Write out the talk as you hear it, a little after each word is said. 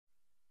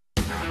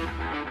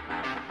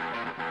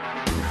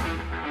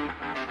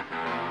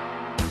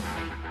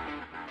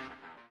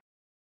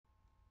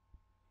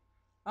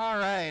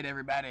Alright,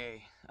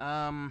 everybody.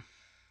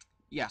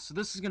 Yeah, so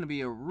this is going to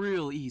be a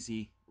real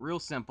easy, real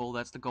simple,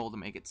 that's the goal, to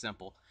make it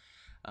simple,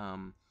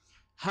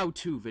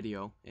 how-to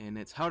video, and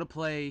it's how to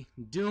play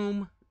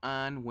Doom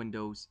on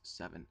Windows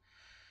 7.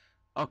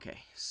 Okay,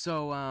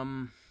 so,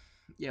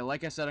 yeah,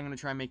 like I said, I'm going to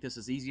try and make this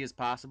as easy as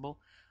possible.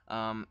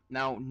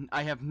 Now,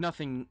 I have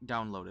nothing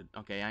downloaded,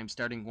 okay? I'm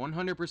starting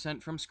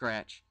 100% from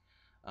scratch,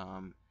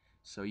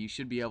 so you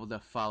should be able to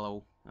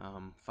follow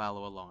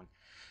along.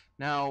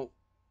 Now,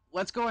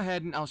 let's go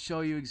ahead and I'll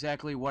show you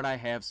exactly what I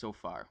have so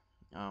far.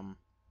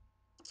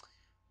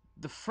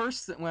 The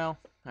first thing, well,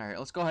 alright,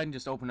 let's go ahead and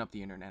just open up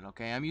the internet,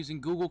 okay? I'm using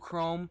Google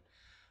Chrome.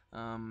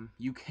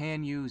 You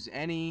can use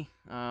any,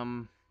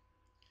 any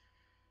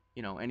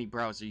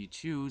browser you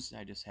choose.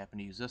 I just happen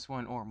to use this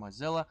one, or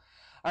Mozilla.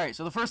 Alright,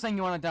 so the first thing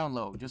you want to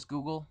download, just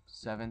Google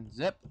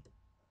 7-zip.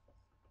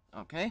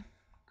 Okay,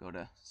 go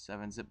to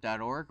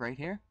 7zip.org right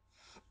here.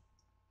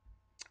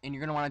 And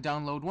you're going to want to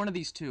download one of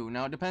these two.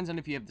 Now, it depends on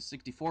if you have the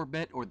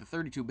 64-bit or the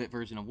 32-bit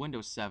version of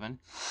Windows 7.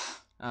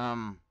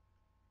 Mine's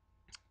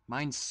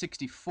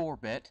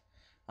 64-bit.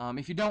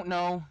 If you don't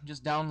know,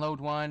 just download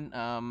one.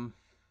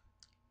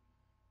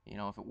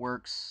 If it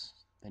works,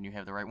 then you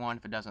have the right one.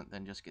 If it doesn't,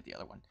 then just get the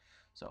other one.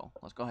 So,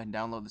 let's go ahead and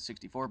download the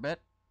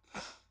 64-bit.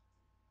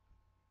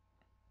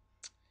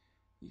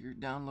 Your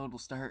download will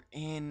start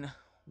in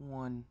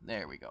one.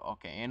 There we go.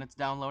 Okay, and it's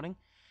downloading.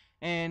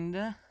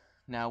 And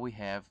now we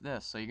have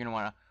this. So you're going to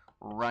want to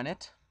run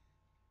it.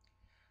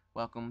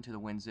 Welcome to the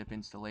WinZip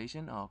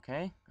installation.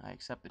 Okay, I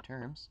accept the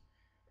terms.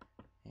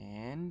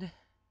 And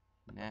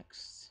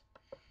next,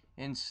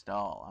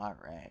 install.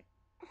 Alright.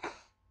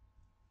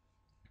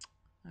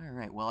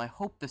 Alright, well, I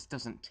hope this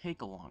doesn't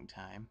take a long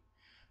time.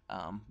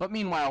 But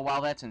meanwhile,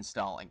 while that's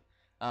installing,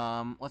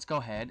 let's go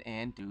ahead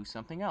and do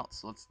something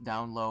else. Let's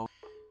download.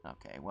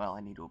 Okay, well,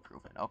 I need to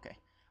approve it. Okay.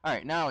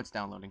 Alright, now it's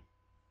downloading.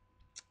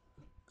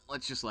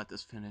 Let's just let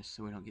this finish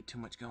so we don't get too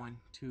much going.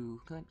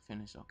 To click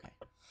finish. Okay.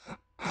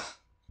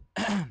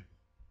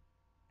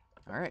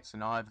 Alright, so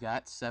now I've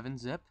got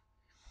 7-zip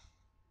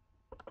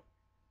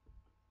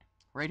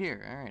right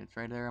here. Alright, it's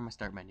right there on my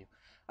start menu.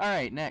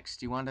 Alright,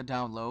 next, you want to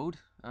download.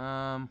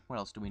 What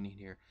else do we need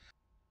here?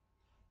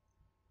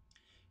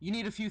 You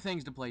need a few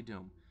things to play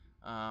Doom.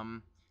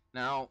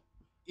 Now,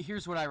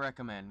 here's what I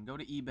recommend. Go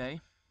to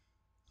eBay.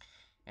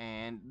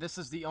 And this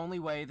is the only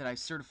way that I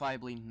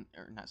certifiably,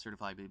 or not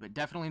certifiably, but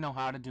definitely know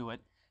how to do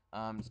it.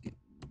 Just get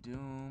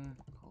Doom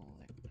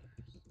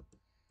Collector's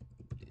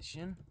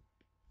Edition.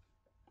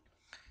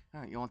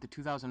 Alright, you want the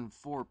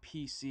 2004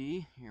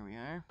 PC. Here we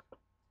are.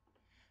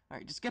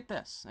 Alright, just get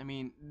this. I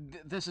mean,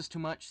 this is too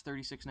much.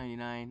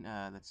 $36.99.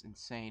 That's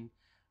insane.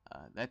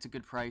 That's a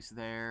good price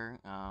there.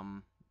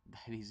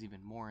 That is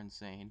even more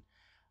insane.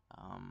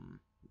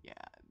 Yeah,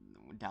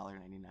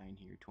 $1.99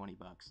 here, 20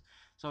 bucks.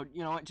 So,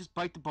 you know what, just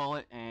bite the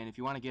bullet, and if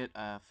you want to get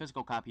a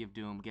physical copy of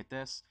Doom, get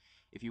this.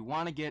 If you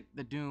want to get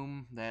the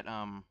Doom that,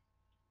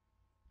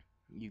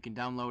 you can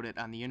download it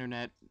on the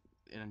internet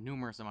in a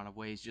numerous amount of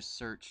ways. Just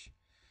search,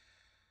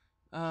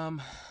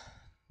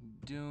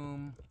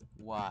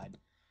 Doom.wad,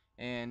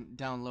 and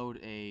download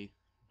a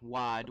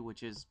WAD,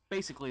 which is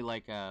basically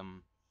like,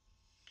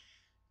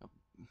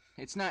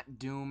 it's not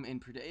Doom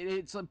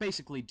it's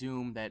basically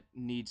Doom that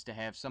needs to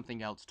have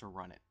something else to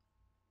run it.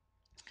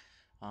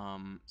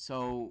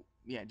 So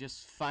yeah,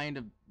 just find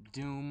a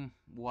Doom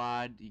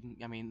WAD.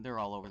 I mean, they're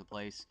all over the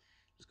place.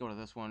 Just go to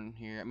this one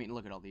here. I mean,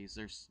 look at all these.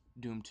 There's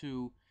Doom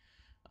 2,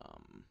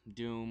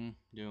 Doom,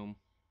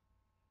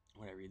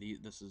 whatever.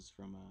 This is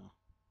from not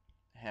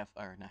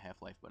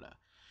Half-Life, but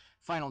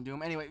Final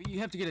Doom. Anyway,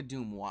 you have to get a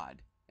Doom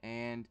WAD,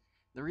 and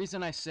the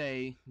reason I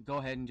say go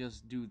ahead and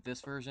just do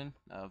this version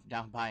of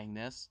buying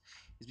this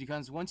is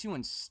because once you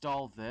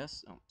install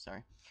this,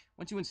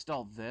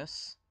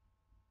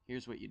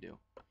 here's what you do.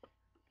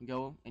 You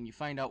go and you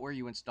find out where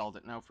you installed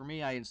it. Now, for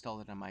me, I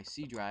installed it on my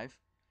C drive,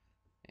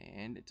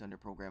 and it's under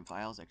Program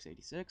Files,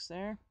 x86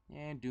 there,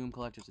 and Doom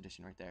Collector's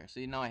Edition right there. So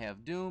now I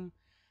have Doom,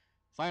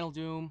 Final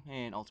Doom,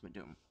 and Ultimate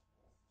Doom.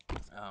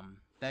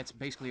 That's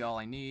basically all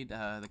I need.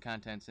 The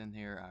contents in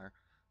here are...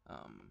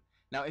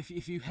 Now, if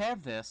you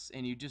have this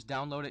and you just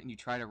download it and you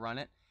try to run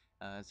it,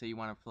 say you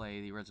want to play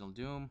the original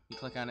Doom, you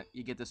click on it,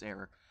 you get this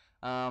error.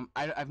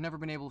 I've never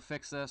been able to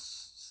fix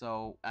this,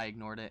 so I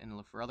ignored it and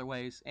looked for other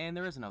ways, and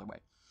there is another way.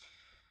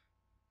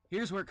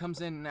 Here's where it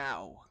comes in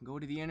now. Go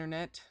to the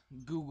internet,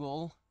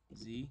 Google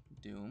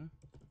zDoom.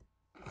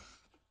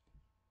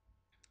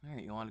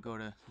 Alright, you want to go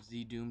to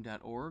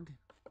zDoom.org,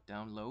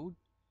 download,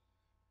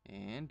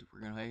 and we're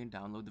going to go ahead and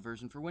download the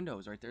version for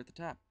Windows right there at the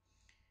top.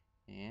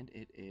 And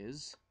it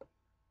is...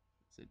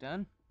 Is it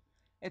done?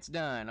 It's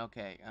done.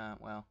 Okay.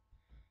 Well,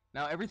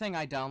 now everything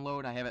I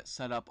download, I have it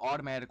set up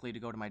automatically to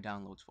go to my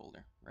downloads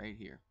folder right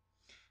here.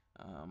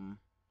 Oh,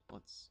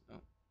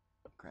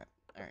 crap.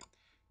 All right.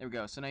 There we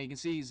go. So now you can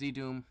see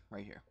zDoom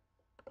right here.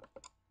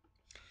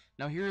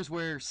 Now here's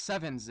where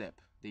 7-zip,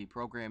 the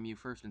program you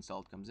first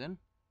installed, comes in.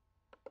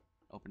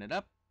 Open it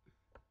up.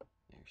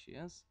 There she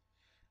is.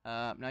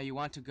 Now you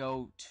want to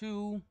go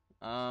to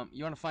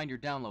you want to find your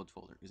downloads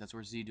folder because that's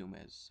where zDoom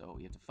is. So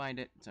you have to find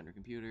it. It's under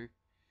computer.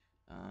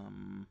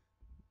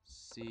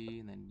 C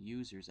and then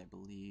users, I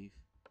believe.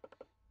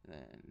 And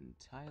then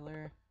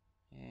Tyler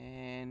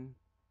and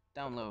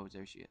downloads.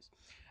 There she is.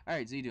 All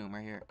right, zDoom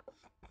right here.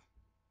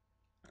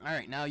 All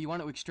right, now you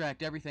want to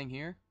extract everything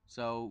here.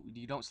 So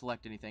you don't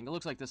select anything. It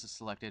looks like this is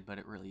selected, but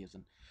it really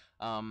isn't.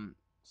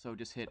 So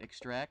just hit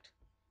extract,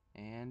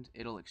 and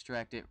it'll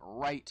extract it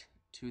right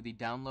to the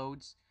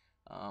downloads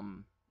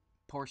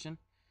portion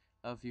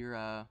of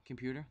your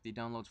computer, the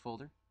downloads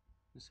folder.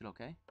 Just hit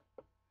OK.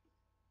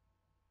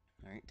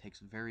 All right, takes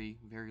very,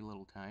 very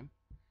little time.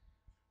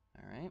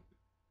 All right,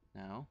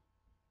 now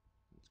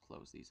let's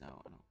close these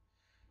out.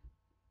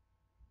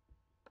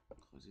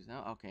 Close these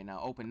out. Okay, now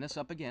open this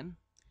up again.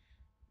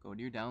 Go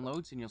to your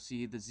downloads, and you'll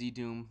see the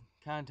zDoom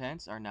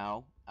contents are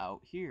now out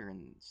here.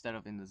 Instead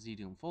of in the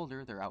zDoom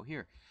folder, they're out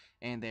here.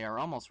 And they are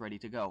almost ready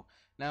to go.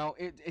 Now,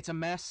 it's a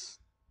mess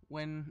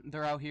when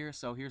they're out here,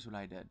 so here's what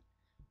I did.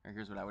 Or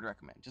here's what I would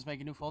recommend. Just make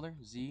a new folder,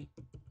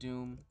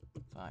 zDoom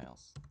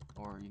files.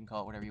 Or you can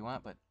call it whatever you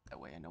want, but that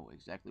way I know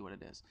exactly what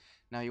it is.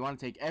 Now, you want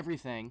to take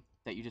everything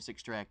that you just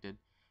extracted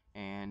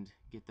and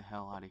get the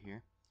hell out of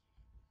here.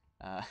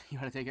 You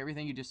want to take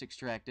everything you just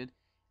extracted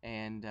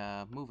and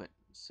move it.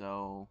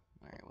 So,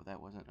 alright, well that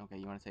wasn't, okay,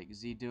 you want to take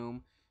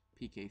zDoom,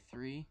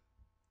 PK3,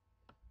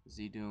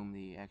 zDoom,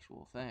 the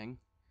actual thing,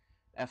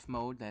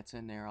 Fmode, that's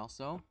in there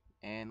also,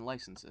 and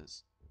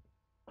licenses.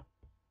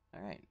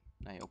 Alright,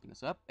 now you open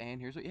this up, and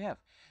here's what you have.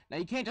 Now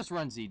you can't just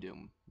run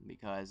zDoom,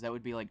 because that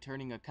would be like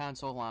turning a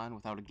console on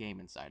without a game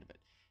inside of it.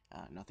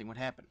 Nothing would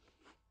happen.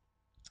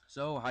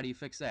 So, how do you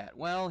fix that?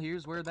 Well,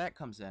 here's where that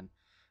comes in.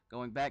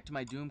 Going back to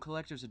my Doom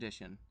Collector's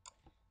Edition.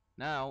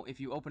 Now, if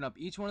you open up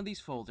each one of these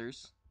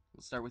folders,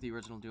 let's start with the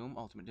original Doom,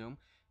 Ultimate Doom,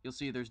 you'll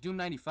see there's Doom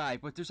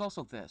 95, but there's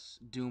also this,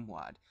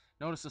 Doom.wad.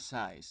 Notice the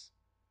size,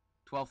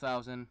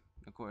 12,000,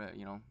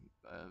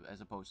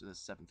 as opposed to this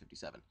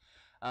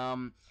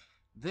 757.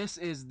 This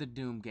is the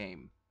Doom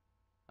game,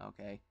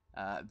 okay?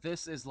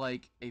 This is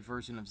like a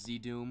version of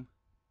zDoom,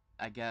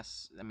 I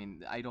guess. I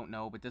mean, I don't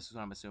know, but this is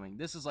what I'm assuming.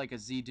 This is like a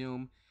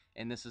zDoom,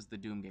 and this is the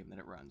Doom game that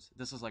it runs.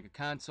 This is like a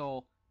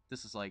console.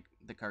 This is like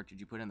the cartridge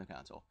you put in the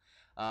console.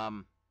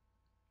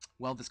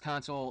 Well, this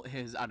console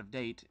is out of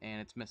date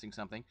and it's missing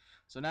something.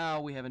 So now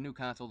we have a new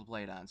console to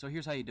play it on. So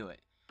here's how you do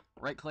it.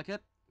 Right click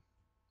it,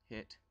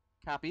 hit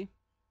copy,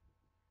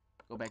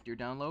 go back to your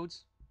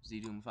downloads,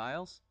 zDoom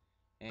files,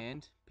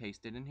 and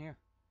paste it in here.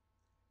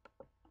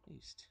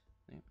 Paste.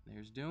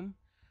 There's Doom.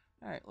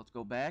 Alright, let's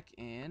go back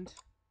and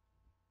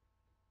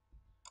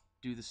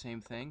do the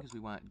same thing because we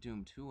want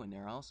Doom 2 in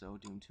there also.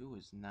 Doom 2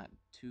 is not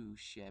too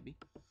shabby.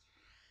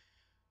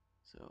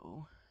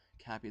 So,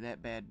 copy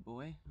that bad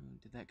boy.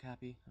 Did that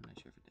copy? I'm not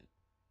sure if it did.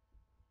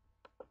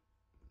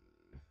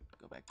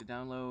 Go back to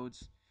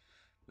downloads,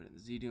 put it in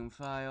the zDoom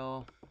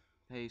file,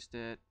 paste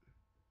it.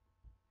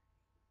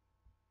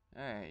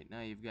 Alright,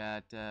 now you've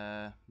got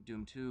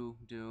Doom 2,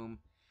 Doom,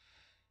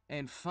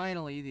 and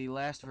finally the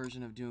last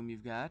version of Doom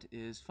you've got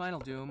is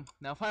Final Doom.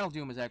 Now Final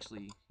Doom is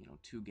actually,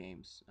 two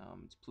games.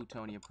 It's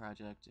Plutonia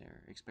Project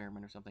or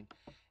Experiment or something,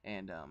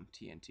 and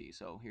TNT.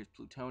 So here's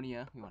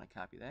Plutonia, we want to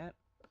copy that.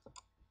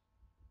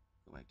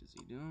 Go back to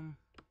zDoom,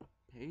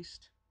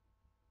 paste.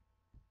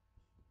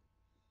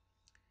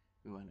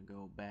 We want to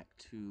go back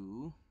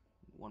to,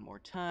 one more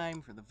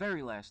time, for the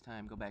very last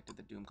time, go back to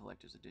the Doom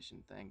Collector's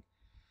Edition thing.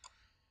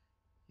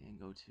 And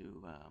go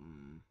to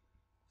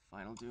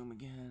Final Doom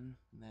again,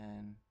 and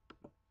then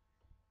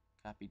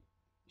copy,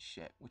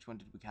 shit, which one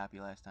did we copy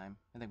last time?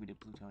 I think we did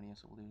Plutonia,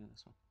 so we'll do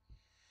this one.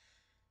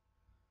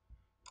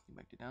 Go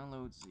back to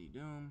downloads,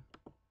 zDoom.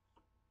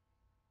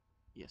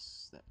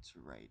 Yes, that's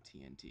right,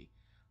 TNT.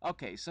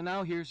 Okay, so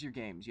now here's your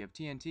games. You have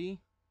TNT,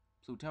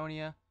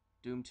 Plutonia,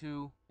 Doom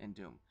 2, and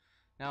Doom.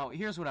 Now,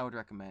 here's what I would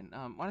recommend.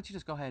 Why don't you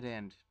just go ahead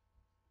and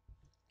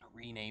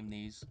rename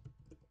these,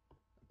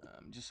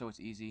 just so it's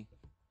easy.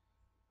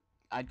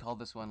 I'd call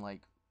this one,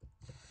 like,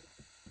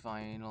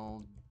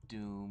 Final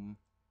Doom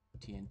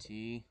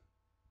TNT,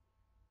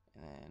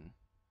 and then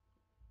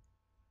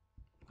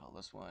call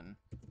this one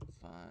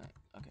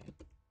okay,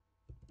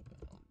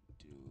 Final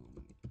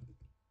Doom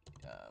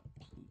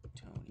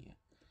Plutonia.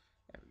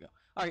 There we go.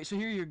 Alright, so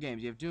here are your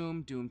games. You have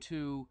Doom, Doom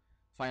 2,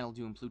 Final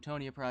Doom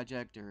Plutonia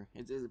Project, or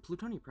is it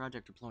Plutonia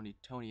Project or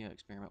Plutonia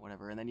Experiment,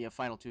 whatever, and then you have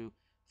Final Doom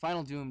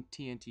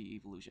TNT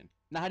Evolution.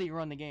 Now how do you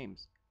run the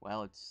games?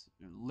 Well, it's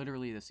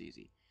literally this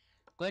easy.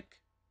 Click,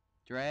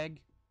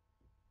 drag,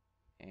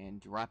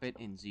 and drop it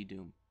in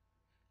zDoom.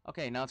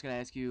 Okay, now it's going to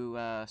ask you,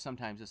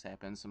 sometimes this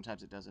happens,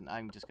 sometimes it doesn't.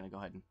 I'm just going to go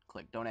ahead and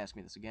click. Don't ask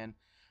me this again.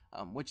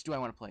 Which do I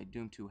want to play?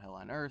 Doom 2 Hell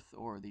on Earth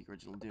or the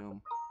original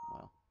Doom?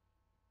 Well,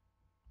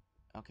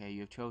 okay,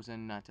 you have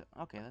chosen not to.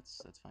 Okay,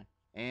 that's fine.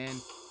 And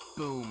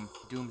boom,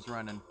 Doom's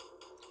running.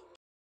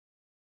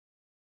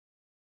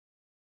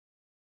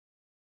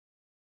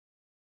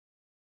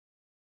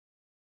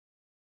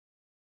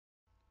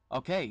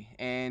 Okay,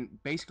 and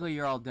basically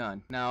you're all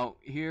done. Now,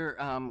 here,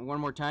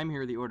 one more time,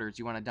 here are the orders.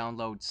 You want to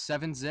download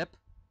 7-zip,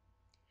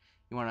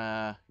 You want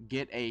to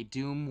get a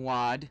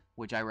Doom.wad,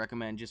 which I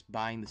recommend just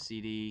buying the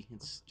CD.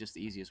 It's just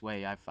the easiest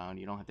way I've found.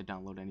 You don't have to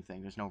download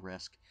anything. There's no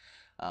risk.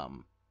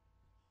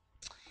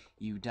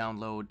 You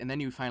download, and then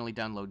you finally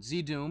download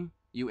zDoom.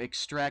 You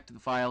extract the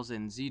files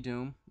in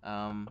zDoom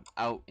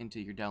out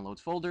into your downloads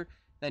folder.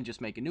 Then just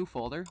make a new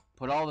folder,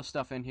 put all the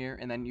stuff in here,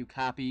 and then you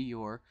copy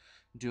your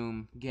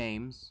Doom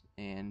games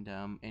and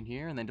in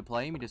here. And then to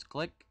play them, you just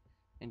click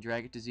and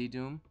drag it to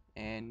zDoom,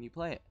 and you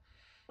play it.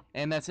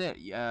 And that's it.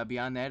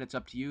 Beyond that, it's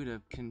up to you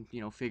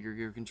to figure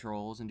your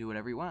controls and do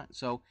whatever you want.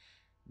 So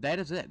that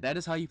is it. That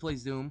is how you play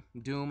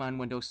Doom on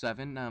Windows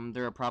 7.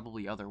 There are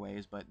probably other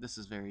ways, but this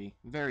is very,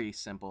 very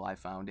simple, I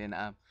found. And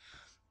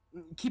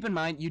keep in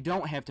mind, you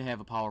don't have to have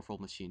a powerful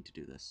machine to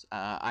do this.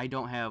 I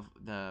don't have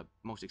the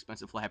most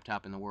expensive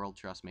laptop in the world,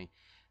 trust me.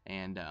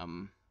 And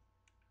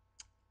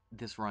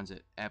this runs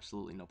it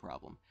absolutely no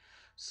problem.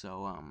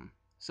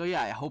 So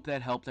yeah, I hope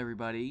that helped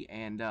everybody,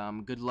 and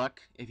good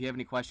luck. If you have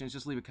any questions,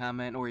 just leave a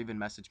comment or even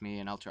message me,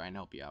 and I'll try and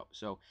help you out.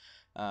 So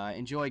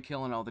enjoy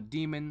killing all the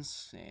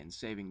demons and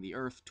saving the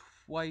Earth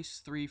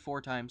twice, 3,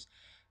 4 times.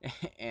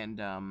 And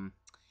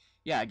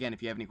yeah, again,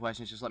 if you have any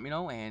questions, just let me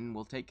know, and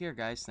we'll take care,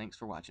 guys. Thanks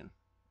for watching.